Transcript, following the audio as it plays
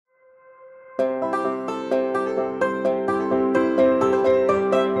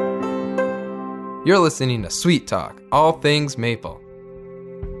You're listening to Sweet Talk, all things maple.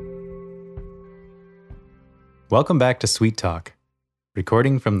 Welcome back to Sweet Talk.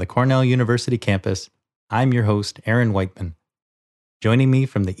 Recording from the Cornell University campus, I'm your host, Aaron Whiteman. Joining me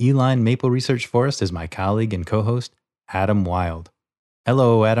from the Eline Maple Research Forest is my colleague and co-host, Adam Wild.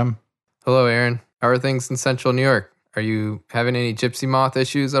 Hello, Adam. Hello, Aaron. How are things in central New York? Are you having any gypsy moth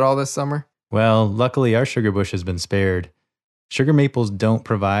issues at all this summer? Well, luckily our sugar bush has been spared. Sugar maples don't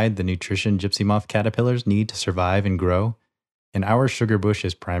provide the nutrition gypsy moth caterpillars need to survive and grow, and our sugar bush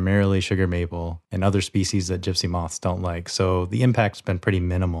is primarily sugar maple and other species that gypsy moths don't like, so the impact's been pretty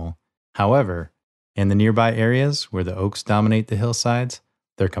minimal. However, in the nearby areas where the oaks dominate the hillsides,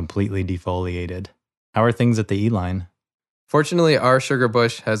 they're completely defoliated. How are things at the Eline? Fortunately, our sugar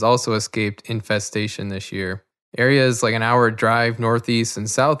bush has also escaped infestation this year. Areas like an hour drive northeast and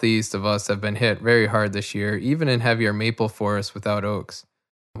southeast of us have been hit very hard this year, even in heavier maple forests without oaks.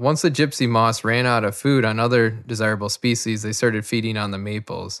 Once the gypsy moths ran out of food on other desirable species, they started feeding on the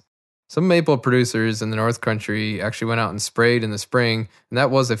maples. Some maple producers in the North Country actually went out and sprayed in the spring, and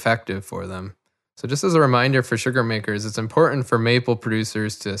that was effective for them. So just as a reminder for sugar makers, it's important for maple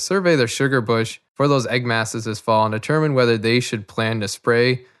producers to survey their sugar bush for those egg masses this fall and determine whether they should plan to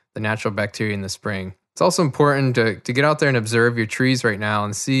spray the natural bacteria in the spring. It's also important to get out there and observe your trees right now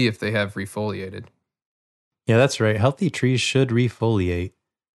and see if they have refoliated. Yeah, that's right. Healthy trees should refoliate.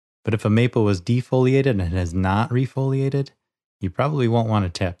 But if a maple was defoliated and has not refoliated, you probably won't want to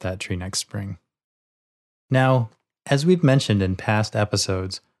tap that tree next spring. Now, as we've mentioned in past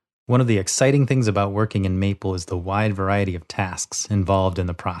episodes, one of the exciting things about working in maple is the wide variety of tasks involved in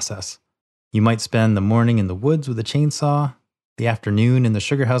the process. You might spend the morning in the woods with a chainsaw, the afternoon in the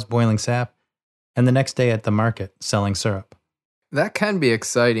sugar house boiling sap, and the next day at the market selling syrup. That can be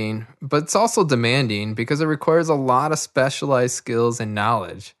exciting, but it's also demanding because it requires a lot of specialized skills and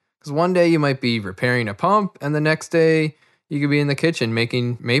knowledge. Because one day you might be repairing a pump, and the next day you could be in the kitchen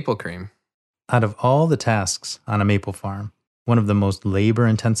making maple cream. Out of all the tasks on a maple farm, one of the most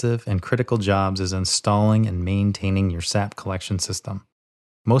labor-intensive and critical jobs is installing and maintaining your sap collection system.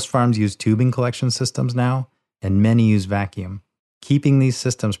 Most farms use tubing collection systems now, and many use vacuum. Keeping these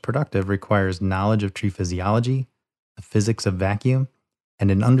systems productive requires knowledge of tree physiology, the physics of vacuum, and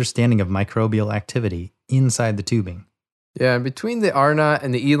an understanding of microbial activity inside the tubing. Yeah, between the Arnott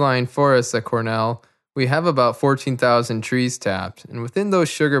and the Eline forests at Cornell, we have about 14,000 trees tapped. And within those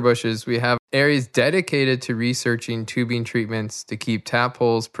sugar bushes, we have areas dedicated to researching tubing treatments to keep tap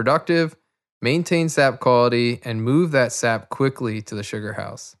holes productive, maintain sap quality, and move that sap quickly to the sugar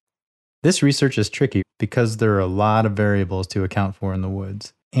house. This research is tricky because there are a lot of variables to account for in the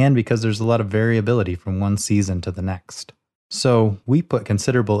woods, and because there's a lot of variability from one season to the next. So we put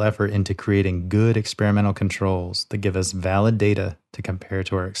considerable effort into creating good experimental controls that give us valid data to compare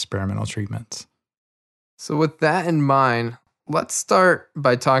to our experimental treatments. So with that in mind, let's start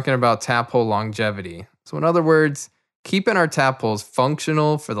by talking about tap hole longevity. So in other words, keeping our tap holes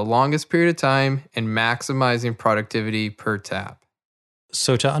functional for the longest period of time and maximizing productivity per tap.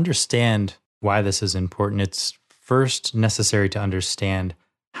 So to understand why this is important, it's first necessary to understand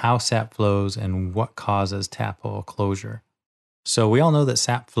how sap flows and what causes tap hole closure. So we all know that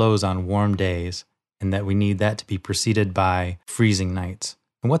sap flows on warm days and that we need that to be preceded by freezing nights.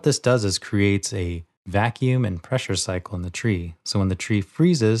 And what this does is creates a vacuum and pressure cycle in the tree. So when the tree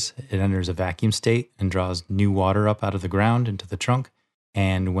freezes, it enters a vacuum state and draws new water up out of the ground into the trunk.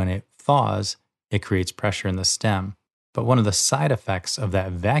 And when it thaws, it creates pressure in the stem. But one of the side effects of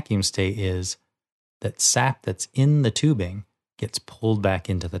that vacuum state is that sap that's in the tubing gets pulled back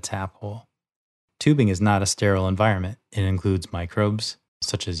into the tap hole. Tubing is not a sterile environment. It includes microbes,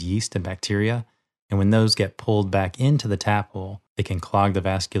 such as yeast and bacteria, and when those get pulled back into the tap hole, they can clog the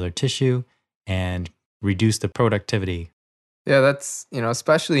vascular tissue and reduce the productivity. Yeah, that's,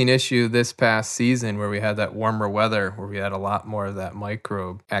 especially an issue this past season where we had that warmer weather, where we had a lot more of that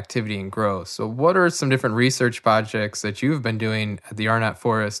microbe activity and growth. So what are some different research projects that you've been doing at the Arnott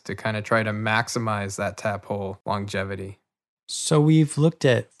Forest to kind of try to maximize that tap hole longevity? So we've looked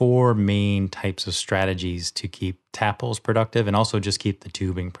at 4 main types of strategies to keep tap holes productive and also just keep the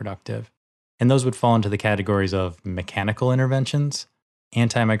tubing productive. And those would fall into the categories of mechanical interventions,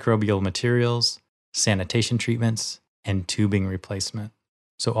 antimicrobial materials, sanitation treatments, and tubing replacement.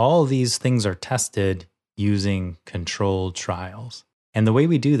 So all of these things are tested using controlled trials. And the way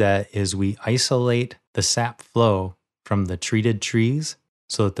we do that is we isolate the sap flow from the treated trees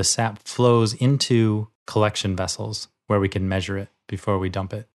so that the sap flows into collection vessels where we can measure it before we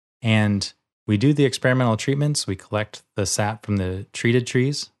dump it. And we do the experimental treatments. We collect the sap from the treated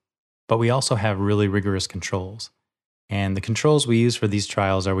trees, but we also have really rigorous controls. And the controls we use for these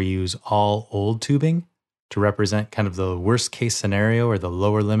trials are we use all old tubing to represent kind of the worst case scenario or the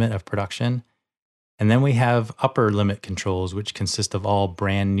lower limit of production. And then we have upper limit controls, which consist of all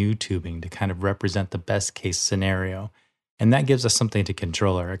brand new tubing to kind of represent the best case scenario. And that gives us something to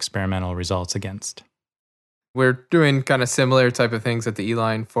control our experimental results against. We're doing kind of similar type of things at the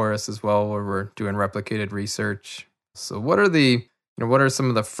Eline Forest as well, where we're doing replicated research. So what are some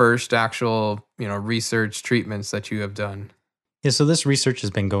of the first actual, research treatments that you have done? Yeah, so this research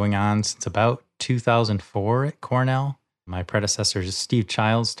has been going on since about 2004 at Cornell. My predecessor, Steve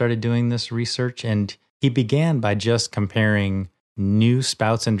Childs, started doing this research, and he began by just comparing new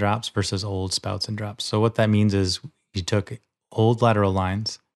spouts and drops versus old spouts and drops. So what that means is he took old lateral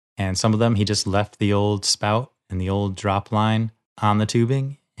lines, and some of them he just left the old spout and the old drop line on the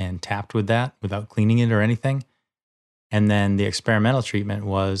tubing and tapped with that without cleaning it or anything. And then the experimental treatment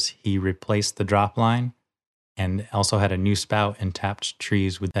was he replaced the drop line and also had a new spout and tapped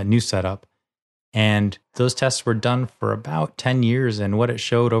trees with that new setup. And those tests were done for about 10 years. And what it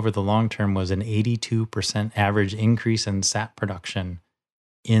showed over the long term was an 82% average increase in sap production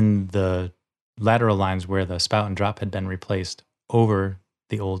in the lateral lines where the spout and drop had been replaced over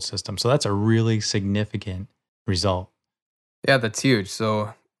the old system. So that's a really significant result. Yeah, that's huge.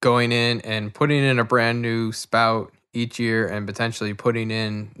 So going in and putting in a brand new spout each year and potentially putting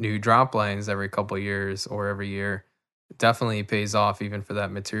in new drop lines every couple of years or every year definitely pays off even for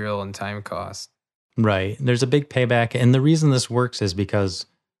that material and time cost. Right. There's a big payback. And the reason this works is because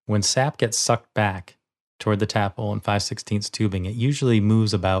when sap gets sucked back toward the tap hole in 5/16 tubing, it usually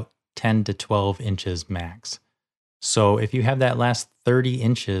moves about 10 to 12 inches max. So if you have that last 30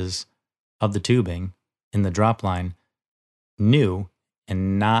 inches of the tubing in the drop line new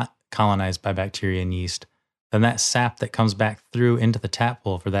and not colonized by bacteria and yeast, then that sap that comes back through into the tap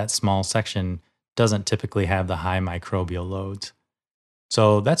hole for that small section doesn't typically have the high microbial loads.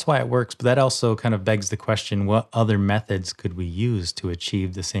 So that's why it works, but that also kind of begs the question, what other methods could we use to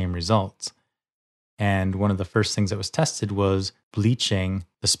achieve the same results? And one of the first things that was tested was bleaching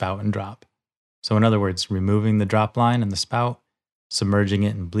the spout and drop. So in other words, removing the drop line and the spout, submerging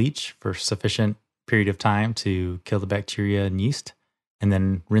it in bleach for sufficient period of time to kill the bacteria and yeast, and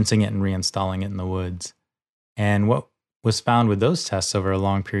then rinsing it and reinstalling it in the woods. And what was found with those tests over a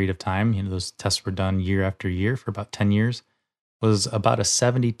long period of time, those tests were done year after year for about 10 years, was about a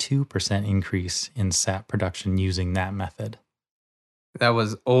 72% increase in sap production using that method. That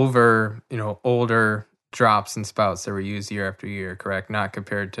was over, older drops and spouts that were used year after year, correct? Not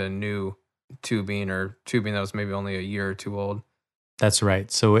compared to new tubing or tubing that was maybe only a year or two old. That's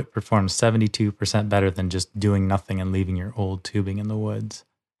right. So it performs 72% better than just doing nothing and leaving your old tubing in the woods.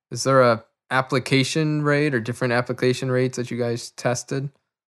 Is there a application rate or different application rates that you guys tested?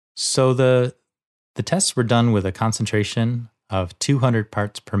 So the tests were done with a concentration of 200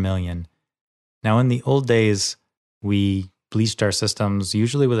 parts per million. Now, in the old days, we bleached our systems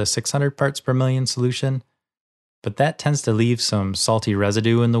usually with a 600 parts per million solution, but that tends to leave some salty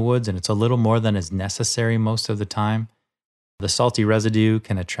residue in the woods, and it's a little more than is necessary most of the time. The salty residue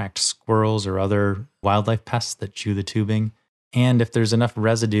can attract squirrels or other wildlife pests that chew the tubing, and if there's enough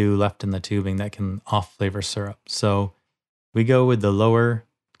residue left in the tubing, that can off-flavor syrup. So we go with the lower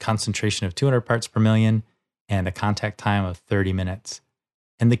concentration of 200 parts per million and a contact time of 30 minutes.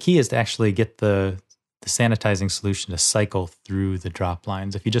 And the key is to actually get the sanitizing solution to cycle through the drop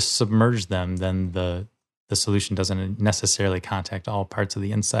lines. If you just submerge them, then the solution doesn't necessarily contact all parts of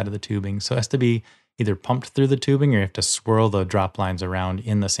the inside of the tubing. So it has to be either pumped through the tubing or you have to swirl the drop lines around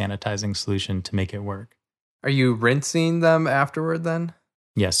in the sanitizing solution to make it work. Are you rinsing them afterward then?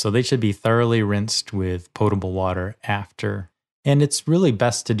 Yes, so they should be thoroughly rinsed with potable water after. And it's really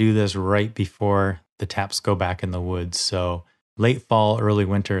best to do this right before the taps go back in the woods. So late fall, early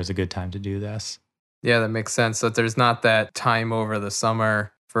winter is a good time to do this. Yeah, that makes sense. So there's not that time over the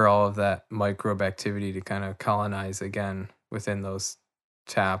summer for all of that microbe activity to kind of colonize again within those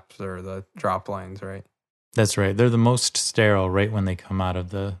taps or the drop lines, right? That's right. They're the most sterile right when they come out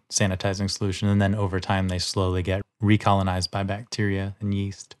of the sanitizing solution. And then over time, they slowly get recolonized by bacteria and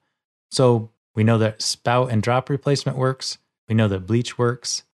yeast. So we know that spout and drop replacement works. We know that bleach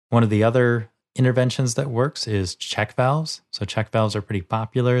works. One of the other interventions that works is check valves. So check valves are pretty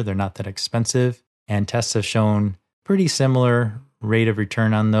popular. They're not that expensive. And tests have shown pretty similar rate of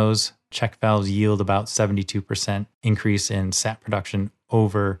return on those. Check valves yield about 72% increase in sap production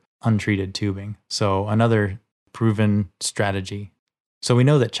over untreated tubing. So another proven strategy. So we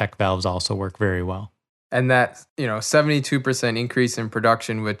know that check valves also work very well. And that, 72% increase in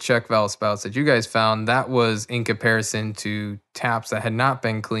production with check valve spouts that you guys found, that was in comparison to taps that had not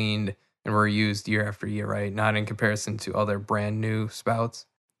been cleaned and were used year after year, right? Not in comparison to other brand new spouts.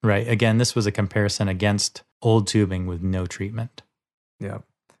 Right. Again, this was a comparison against old tubing with no treatment. Yeah.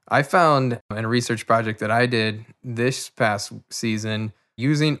 I found in a research project that I did this past season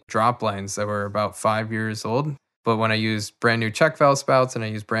using drop lines that were about 5 years old. But when I used brand new check valve spouts and I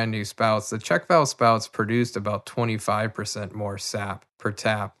used brand new spouts, the check valve spouts produced about 25% more sap per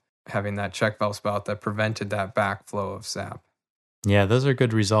tap, having that check valve spout that prevented that backflow of sap. Yeah, those are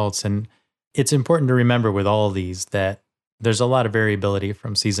good results. And it's important to remember with all of these that there's a lot of variability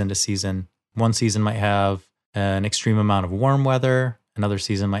from season to season. One season might have an extreme amount of warm weather. Another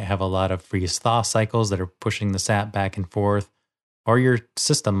season might have a lot of freeze-thaw cycles that are pushing the sap back and forth. Or your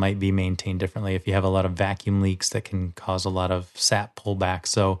system might be maintained differently if you have a lot of vacuum leaks that can cause a lot of sap pullback.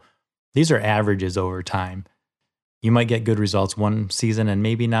 So these are averages over time. You might get good results one season and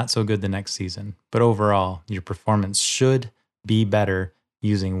maybe not so good the next season. But overall, your performance should be better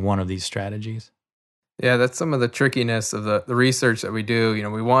using one of these strategies. Yeah, that's some of the trickiness of the research that we do.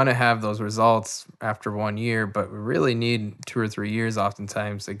 We want to have those results after 1 year, but we really need 2 or 3 years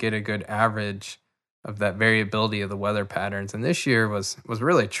oftentimes to get a good average of that variability of the weather patterns. And this year was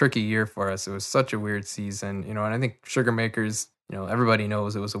really a tricky year for us. It was such a weird season, and I think sugar makers, everybody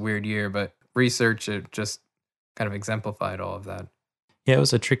knows it was a weird year, but research, it just kind of exemplified all of that. Yeah, it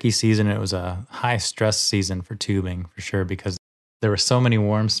was a tricky season. It was a high stress season for tubing for sure, because there were so many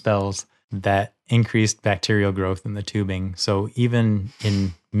warm spells that increased bacterial growth in the tubing. So even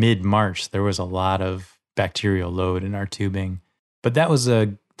in mid-March, there was a lot of bacterial load in our tubing. But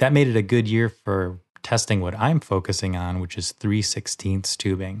that made it a good year for testing what I'm focusing on, which is 3/16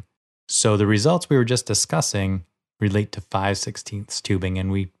 tubing. So the results we were just discussing relate to 5/16 tubing,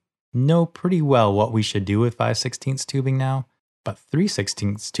 and we know pretty well what we should do with 5/16 tubing now. But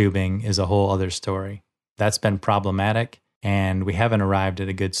 3/16 tubing is a whole other story. That's been problematic, and we haven't arrived at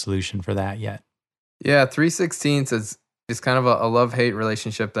a good solution for that yet. Yeah, 3/16 is kind of a love-hate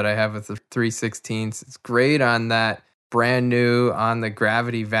relationship that I have with the 3/16. It's great on that brand new on the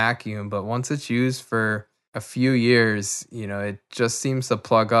gravity vacuum, but once it's used for a few years, it just seems to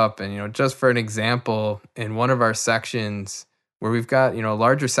plug up. And, just for an example, in one of our sections where we've got, a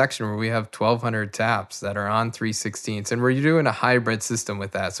larger section where we have 1,200 taps that are on 3/16, and we're doing a hybrid system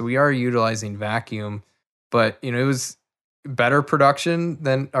with that. So we are utilizing vacuum, but, it was better production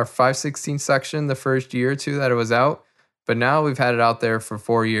than our 5/16 section the first year or two that it was out. But now we've had it out there for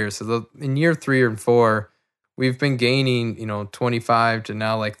 4 years. So in year 3 and 4, we've been gaining, 25 to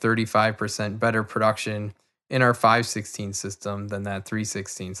now like 35% better production in our 5/16 system than that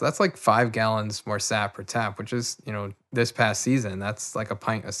 3/16. So that's like 5 gallons more sap per tap, which is, this past season, that's like a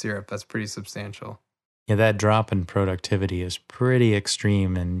pint of syrup. That's pretty substantial. Yeah, that drop in productivity is pretty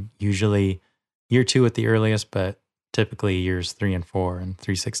extreme, and usually year 2 at the earliest, but typically years 3 and 4 and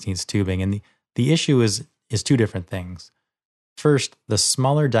 3/16 tubing. And the issue is 2 different things. First, the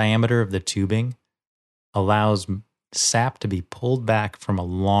smaller diameter of the tubing allows sap to be pulled back from a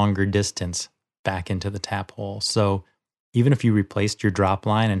longer distance back into the tap hole. So even if you replaced your drop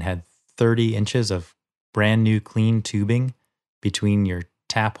line and had 30 inches of brand new clean tubing between your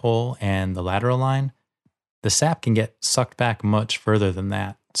tap hole and the lateral line, the sap can get sucked back much further than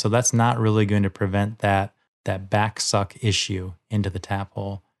that. So that's not really going to prevent that back suck issue into the tap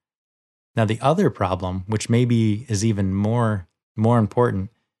hole. Now, the other problem, which maybe is even more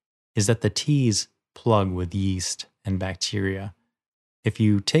important, is that the tees plug with yeast and bacteria. If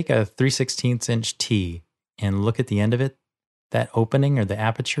you take a 3/16 inch tee and look at the end of it, that opening or the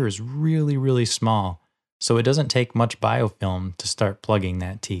aperture is really, really small. So it doesn't take much biofilm to start plugging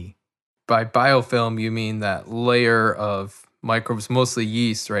that tee. By biofilm, you mean that layer of microbes, mostly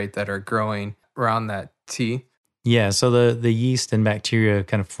yeast, right, that are growing around that tee? Yeah, so the yeast and bacteria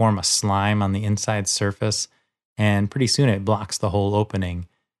kind of form a slime on the inside surface, and pretty soon it blocks the whole opening.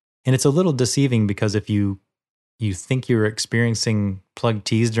 And it's a little deceiving because if you think you're experiencing plugged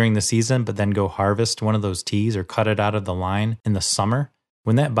tees during the season, but then go harvest one of those tees or cut it out of the line in the summer,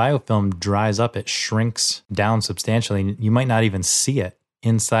 when that biofilm dries up, it shrinks down substantially. You might not even see it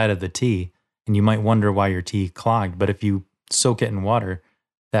inside of the tee, and you might wonder why your tee clogged. But if you soak it in water,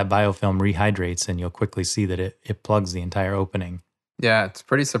 that biofilm rehydrates, and you'll quickly see that it plugs the entire opening. Yeah, it's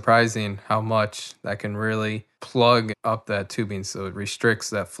pretty surprising how much that can really plug up that tubing, so it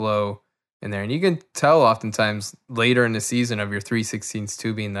restricts that flow in there. And you can tell oftentimes later in the season of your 3/16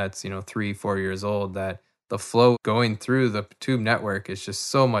 tubing that's, 3-4 years old, that the flow going through the tube network is just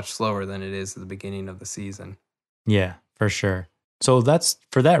so much slower than it is at the beginning of the season. Yeah, for sure. So that's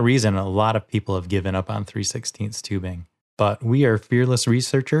for that reason, a lot of people have given up on 3/16 tubing. But we are fearless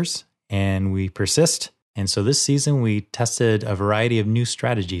researchers, and we persist, And so this season, we tested a variety of new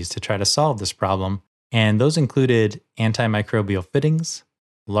strategies to try to solve this problem. And those included antimicrobial fittings,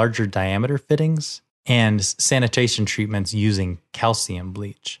 larger diameter fittings, and sanitation treatments using calcium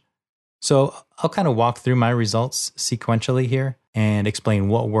bleach. So I'll kind of walk through my results sequentially here and explain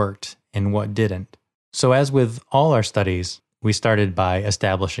what worked and what didn't. So as with all our studies, we started by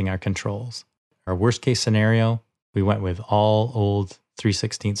establishing our controls. Our worst case scenario, we went with all old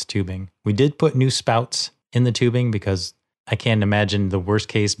 3/16 tubing. We did put new spouts in the tubing because I can't imagine the worst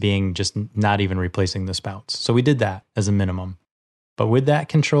case being just not even replacing the spouts. So we did that as a minimum. But with that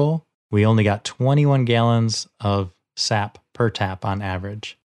control, we only got 21 gallons of sap per tap on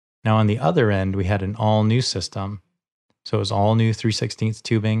average. Now on the other end, we had an all new system. So it was all new 3/16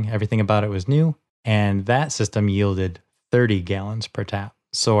 tubing. Everything about it was new. And that system yielded 30 gallons per tap.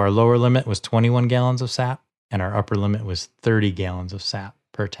 So our lower limit was 21 gallons of sap and our upper limit was 30 gallons of sap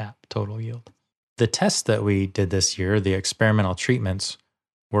per tap total yield. The tests that we did this year, the experimental treatments,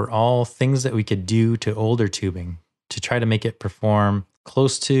 were all things that we could do to older tubing to try to make it perform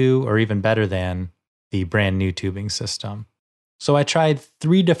close to or even better than the brand new tubing system. So I tried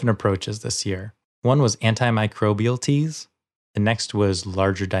 3 different approaches this year. One was antimicrobial teas, the next was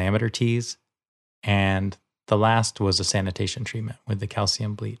larger diameter teas, and the last was a sanitation treatment with the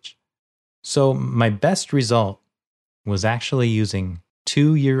calcium bleach. So my best result was actually using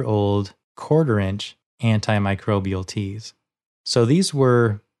 2-year-old 1/4 inch antimicrobial teas. So these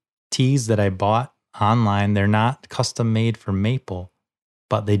were teas that I bought online. They're not custom made for maple,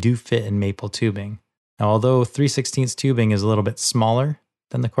 but they do fit in maple tubing. Now, although 3/16 tubing is a little bit smaller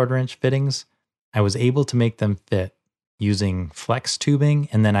than the 1/4 inch fittings, I was able to make them fit using flex tubing,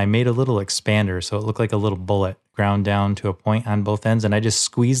 and then I made a little expander so it looked like a little bullet ground down to a point on both ends, and I just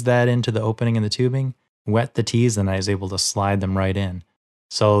squeezed that into the opening in the tubing, wet the teas, and I was able to slide them right in.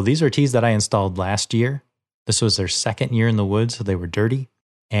 So these are teas that I installed last year. This was their second year in the woods, so they were dirty,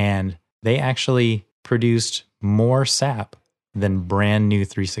 and they actually produced more sap than brand new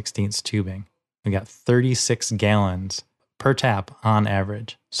 3/16 tubing. We got 36 gallons per tap on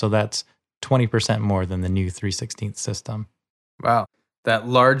average. So that's 20% more than the new 3/16 system. Wow. That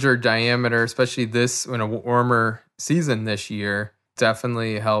larger diameter, especially this in a warmer season this year,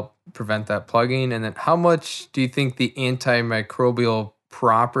 definitely help prevent that plugging. And then how much do you think the antimicrobial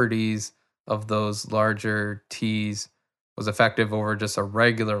properties of those larger teas was effective over just a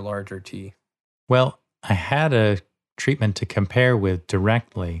regular larger tea? Well, I had a treatment to compare with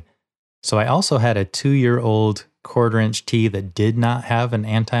directly. So I also had a 2-year-old 1/4 inch tea that did not have an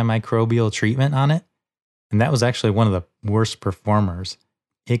antimicrobial treatment on it. And that was actually one of the worst performers.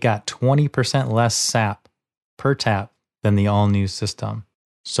 It got 20% less sap per tap than the all new system.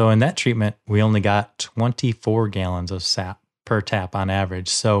 So in that treatment, we only got 24 gallons of sap per tap on average.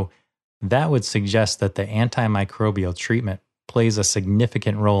 So that would suggest that the antimicrobial treatment plays a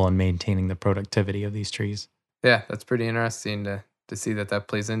significant role in maintaining the productivity of these trees. Yeah, that's pretty interesting to see that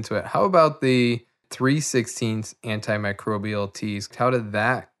plays into it. How about the 3/16 antimicrobial teas? How did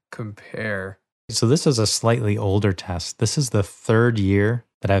that compare? So this is a slightly older test. This is the 3rd year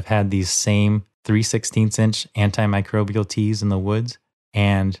that I've had these same 3/16 inch antimicrobial teas in the woods,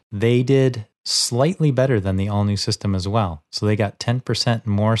 and they did slightly better than the all-new system as well. So they got 10%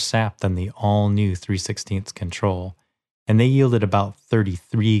 more sap than the all-new 3/16 control, and they yielded about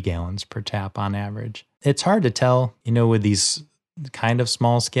 33 gallons per tap on average. It's hard to tell, with these kind of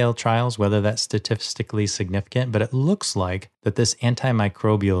small-scale trials, whether that's statistically significant, but it looks like that this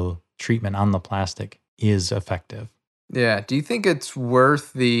antimicrobial treatment on the plastic is effective. Yeah. Do you think it's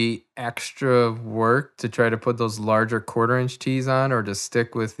worth the extra work to try to put those larger 1/4 inch teas on, or to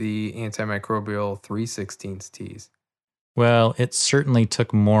stick with the antimicrobial 3/16 teas? Well, it certainly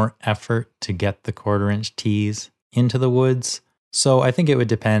took more effort to get the 1/4 inch teas into the woods. So I think it would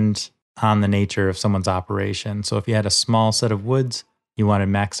depend on the nature of someone's operation. So if you had a small set of woods, you wanted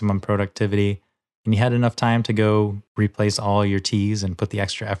maximum productivity, and you had enough time to go replace all your teas and put the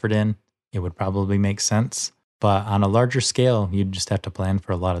extra effort in, it would probably make sense. But on a larger scale, you'd just have to plan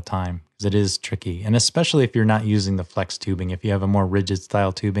for a lot of time because it is tricky. And especially if you're not using the flex tubing, if you have a more rigid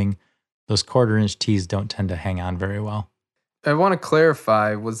style tubing, those 1/4 inch teas don't tend to hang on very well. I want to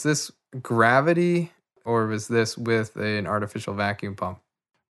clarify, was this gravity or was this with an artificial vacuum pump?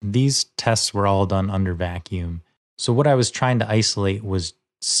 These tests were all done under vacuum. So what I was trying to isolate was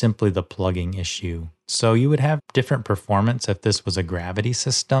simply the plugging issue. So you would have different performance if this was a gravity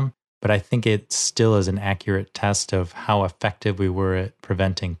system, but I think it still is an accurate test of how effective we were at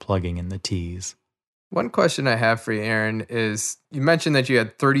preventing plugging in the teas. One question I have for you, Aaron, is you mentioned that you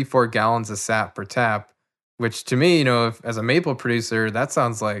had 34 gallons of sap per tap. which to me, if, as a maple producer, that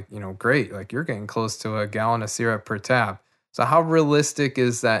sounds like, great. Like you're getting close to a gallon of syrup per tap. So how realistic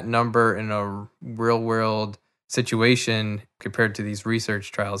is that number in a real world situation compared to these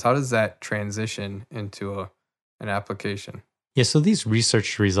research trials? How does that transition into an application? Yeah, so these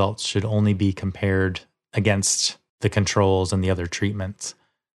research results should only be compared against the controls and the other treatments.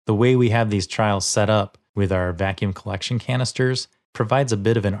 The way we have these trials set up with our vacuum collection canisters provides a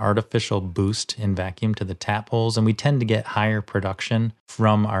bit of an artificial boost in vacuum to the tap holes, and we tend to get higher production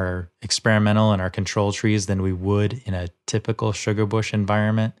from our experimental and our control trees than we would in a typical sugar bush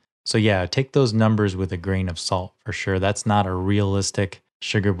environment. So yeah, take those numbers with a grain of salt for sure. That's not a realistic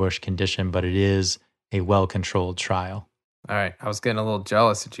sugar bush condition, but it is a well-controlled trial. All right. I was getting a little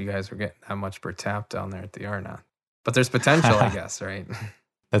jealous that you guys were getting that much per tap down there at the Arnott. But there's potential, I guess, right?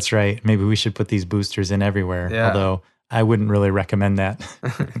 That's right. Maybe we should put these boosters in everywhere, although I wouldn't really recommend that.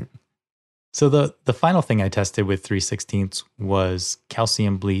 So the final thing I tested with 3/16 was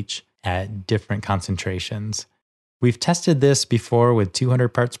calcium bleach at different concentrations. We've tested this before with 200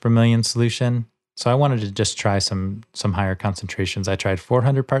 parts per million solution, so I wanted to just try some higher concentrations. I tried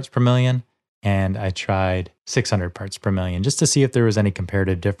 400 parts per million, and I tried 600 parts per million just to see if there was any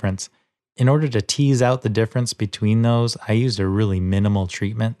comparative difference. In order to tease out the difference between those, I used a really minimal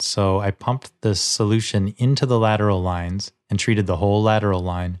treatment. So I pumped the solution into the lateral lines and treated the whole lateral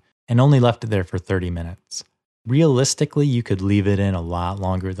line and only left it there for 30 minutes. Realistically, you could leave it in a lot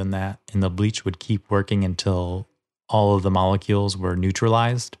longer than that, and the bleach would keep working until all of the molecules were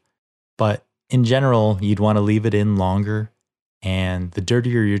neutralized. But in general, you'd want to leave it in longer, and the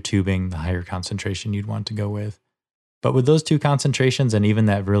dirtier your tubing, the higher concentration you'd want to go with. But with those two concentrations and even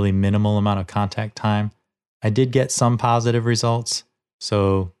that really minimal amount of contact time, I did get some positive results.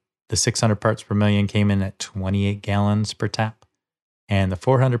 So the 600 parts per million came in at 28 gallons per tap, and the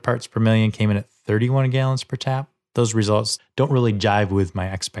 400 parts per million came in at 31 gallons per tap. Those results don't really jive with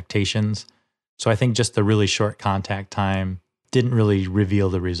my expectations. So I think just the really short contact time didn't really reveal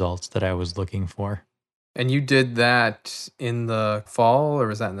the results that I was looking for. And you did that in the fall, or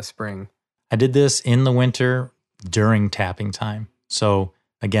was that in the spring? I did this in the winter during tapping time. So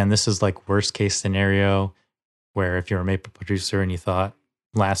again, this is like worst case scenario where if you're a maple producer and you thought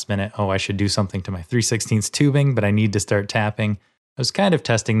last minute, I should do something to my 3/16 tubing, but I need to start tapping. I was kind of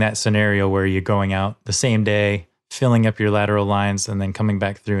testing that scenario where you're going out the same day, filling up your lateral lines, and then coming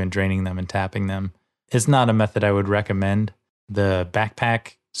back through and draining them and tapping them. It's not a method I would recommend. The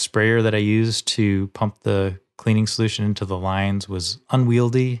backpack sprayer that I used to pump the cleaning solution into the lines was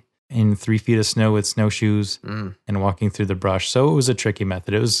unwieldy in 3 feet of snow with snowshoes and walking through the brush. So it was a tricky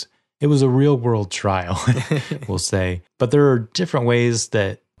method. It was a real world trial, we'll say. But there are different ways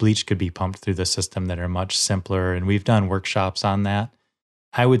that bleach could be pumped through the system that are much simpler, and we've done workshops on that.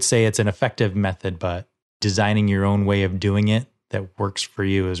 I would say it's an effective method, but designing your own way of doing it that works for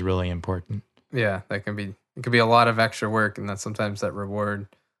you is really important. Yeah, it could be a lot of extra work, and that sometimes that reward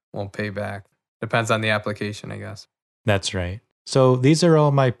won't pay back. Depends on the application, I guess. That's right. So these are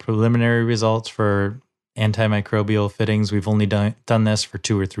all my preliminary results for antimicrobial fittings. We've only done this for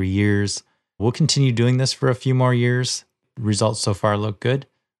 2 or 3 years. We'll continue doing this for a few more years. Results so far look good,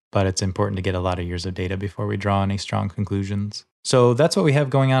 but it's important to get a lot of years of data before we draw any strong conclusions. So that's what we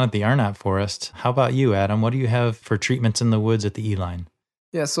have going on at the Arnott Forest. How about you, Adam? What do you have for treatments in the woods at the E-line?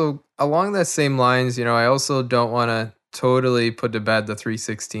 Yeah, so along the same lines, I also don't want to totally put to bed the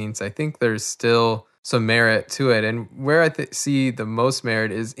 3/16. I think there's still some merit to it. And where I see the most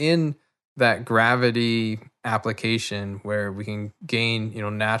merit is in that gravity application where we can gain,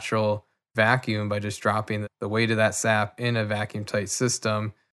 natural vacuum by just dropping the weight of that sap in a vacuum tight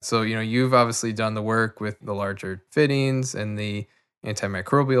system. So, you've obviously done the work with the larger fittings and the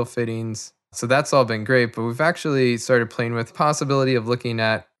antimicrobial fittings. So that's all been great, but we've actually started playing with the possibility of looking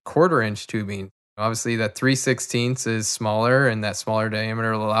at 1/4-inch tubing. Obviously, that 3/16 is smaller, and that smaller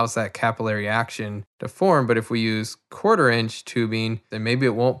diameter allows that capillary action to form. But if we use 1/4-inch tubing, then maybe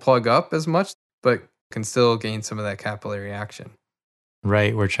it won't plug up as much, but can still gain some of that capillary action.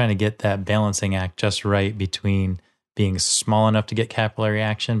 Right. We're trying to get that balancing act just right between being small enough to get capillary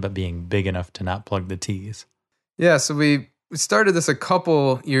action, but being big enough to not plug the T's. Yeah, so we started this a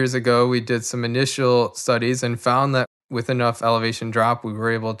couple years ago. We did some initial studies and found that with enough elevation drop, we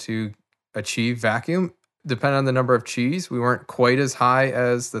were able to achieve vacuum. Depending on the number of cheese, we weren't quite as high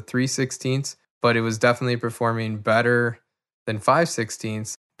as the 3/16, but it was definitely performing better than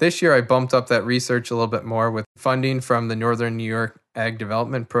 5/16. This year, I bumped up that research a little bit more with funding from the Northern New York Ag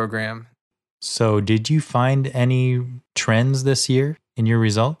Development Program. So did you find any trends this year in your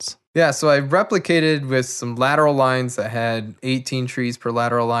results? Yeah, so I replicated with some lateral lines that had 18 trees per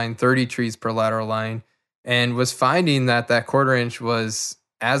lateral line, 30 trees per lateral line. and was finding that that quarter inch was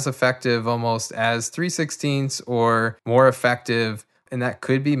as effective almost as 3/16 or more effective. And that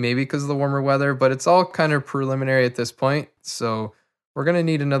could be maybe because of the warmer weather, but it's all kind of preliminary at this point. So we're going to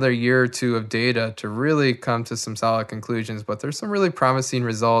need another year or two of data to really come to some solid conclusions. But there's some really promising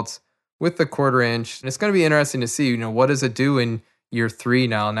results with the quarter inch. And it's going to be interesting to see, what does it do in year 3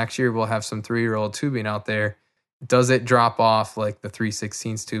 now? Next year, we'll have some 3-year-old tubing out there. Does it drop off like the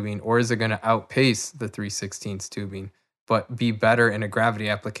 3/16 tubing, or is it going to outpace the 3/16 tubing, but be better in a gravity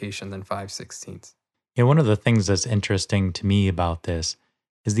application than 5/16? Yeah, one of the things that's interesting to me about this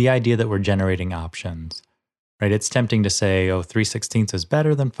is the idea that we're generating options, right? It's tempting to say, 3/16 is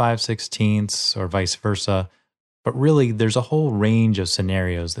better than 5/16 or vice versa. But really, there's a whole range of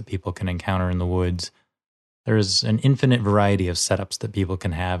scenarios that people can encounter in the woods. There's an infinite variety of setups that people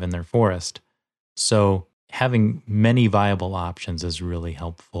can have in their forest. So having many viable options is really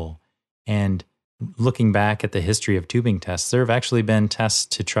helpful. And looking back at the history of tubing tests, there have actually been tests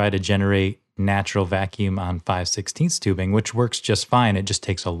to try to generate natural vacuum on 5/16 tubing, which works just fine. It just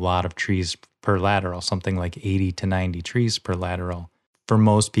takes a lot of trees per lateral, something like 80 to 90 trees per lateral. For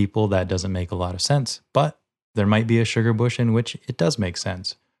most people, that doesn't make a lot of sense, but there might be a sugar bush in which it does make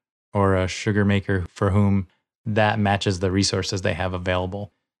sense, or a sugar maker for whom that matches the resources they have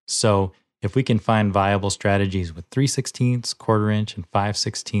available. So if we can find viable strategies with 3/16, quarter inch, and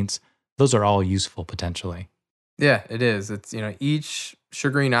 5/16, those are all useful potentially. Yeah, it is. It's, each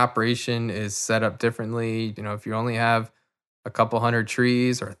sugaring operation is set up differently. If you only have a couple hundred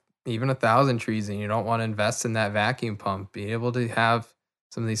trees or even 1,000 trees and you don't want to invest in that vacuum pump, being able to have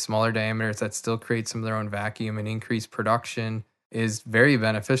some of these smaller diameters that still create some of their own vacuum and increase production is very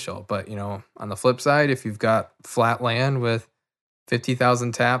beneficial. But, on the flip side, if you've got flat land with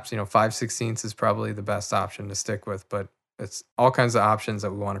 50,000 taps, 5/16 is probably the best option to stick with. But it's all kinds of options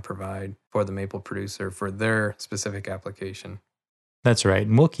that we want to provide for the maple producer for their specific application. That's right.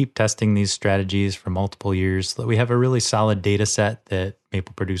 And we'll keep testing these strategies for multiple years so that we have a really solid data set that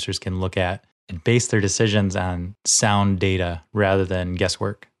maple producers can look at and base their decisions on sound data rather than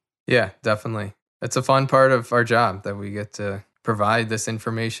guesswork. Yeah, definitely. It's a fun part of our job that we get to provide this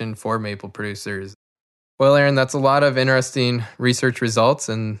information for maple producers. Well, Aaron, that's a lot of interesting research results,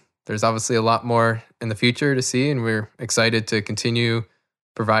 and there's obviously a lot more in the future to see, and we're excited to continue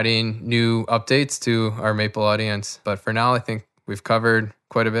providing new updates to our maple audience. But for now, I think we've covered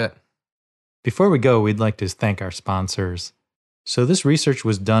quite a bit. Before we go, we'd like to thank our sponsors. So this research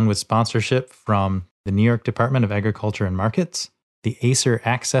was done with sponsorship from the New York Department of Agriculture and Markets, the ACER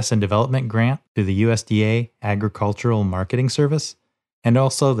Access and Development Grant through the USDA Agricultural Marketing Service, and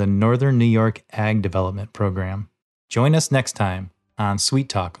also the Northern New York Ag Development Program. Join us next time on Sweet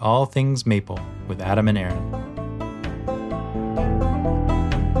Talk, All Things Maple with Adam and Aaron.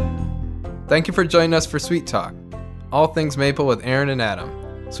 Thank you for joining us for Sweet Talk, All Things Maple with Aaron and Adam.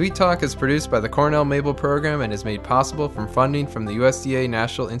 Sweet Talk is produced by the Cornell Maple Program and is made possible from funding from the USDA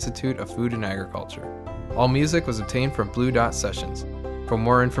National Institute of Food and Agriculture. All music was obtained from Blue Dot Sessions. For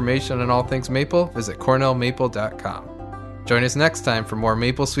more information on all things maple, visit cornellmaple.com. Join us next time for more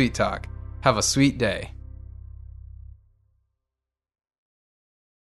Maple Sweet Talk. Have a sweet day.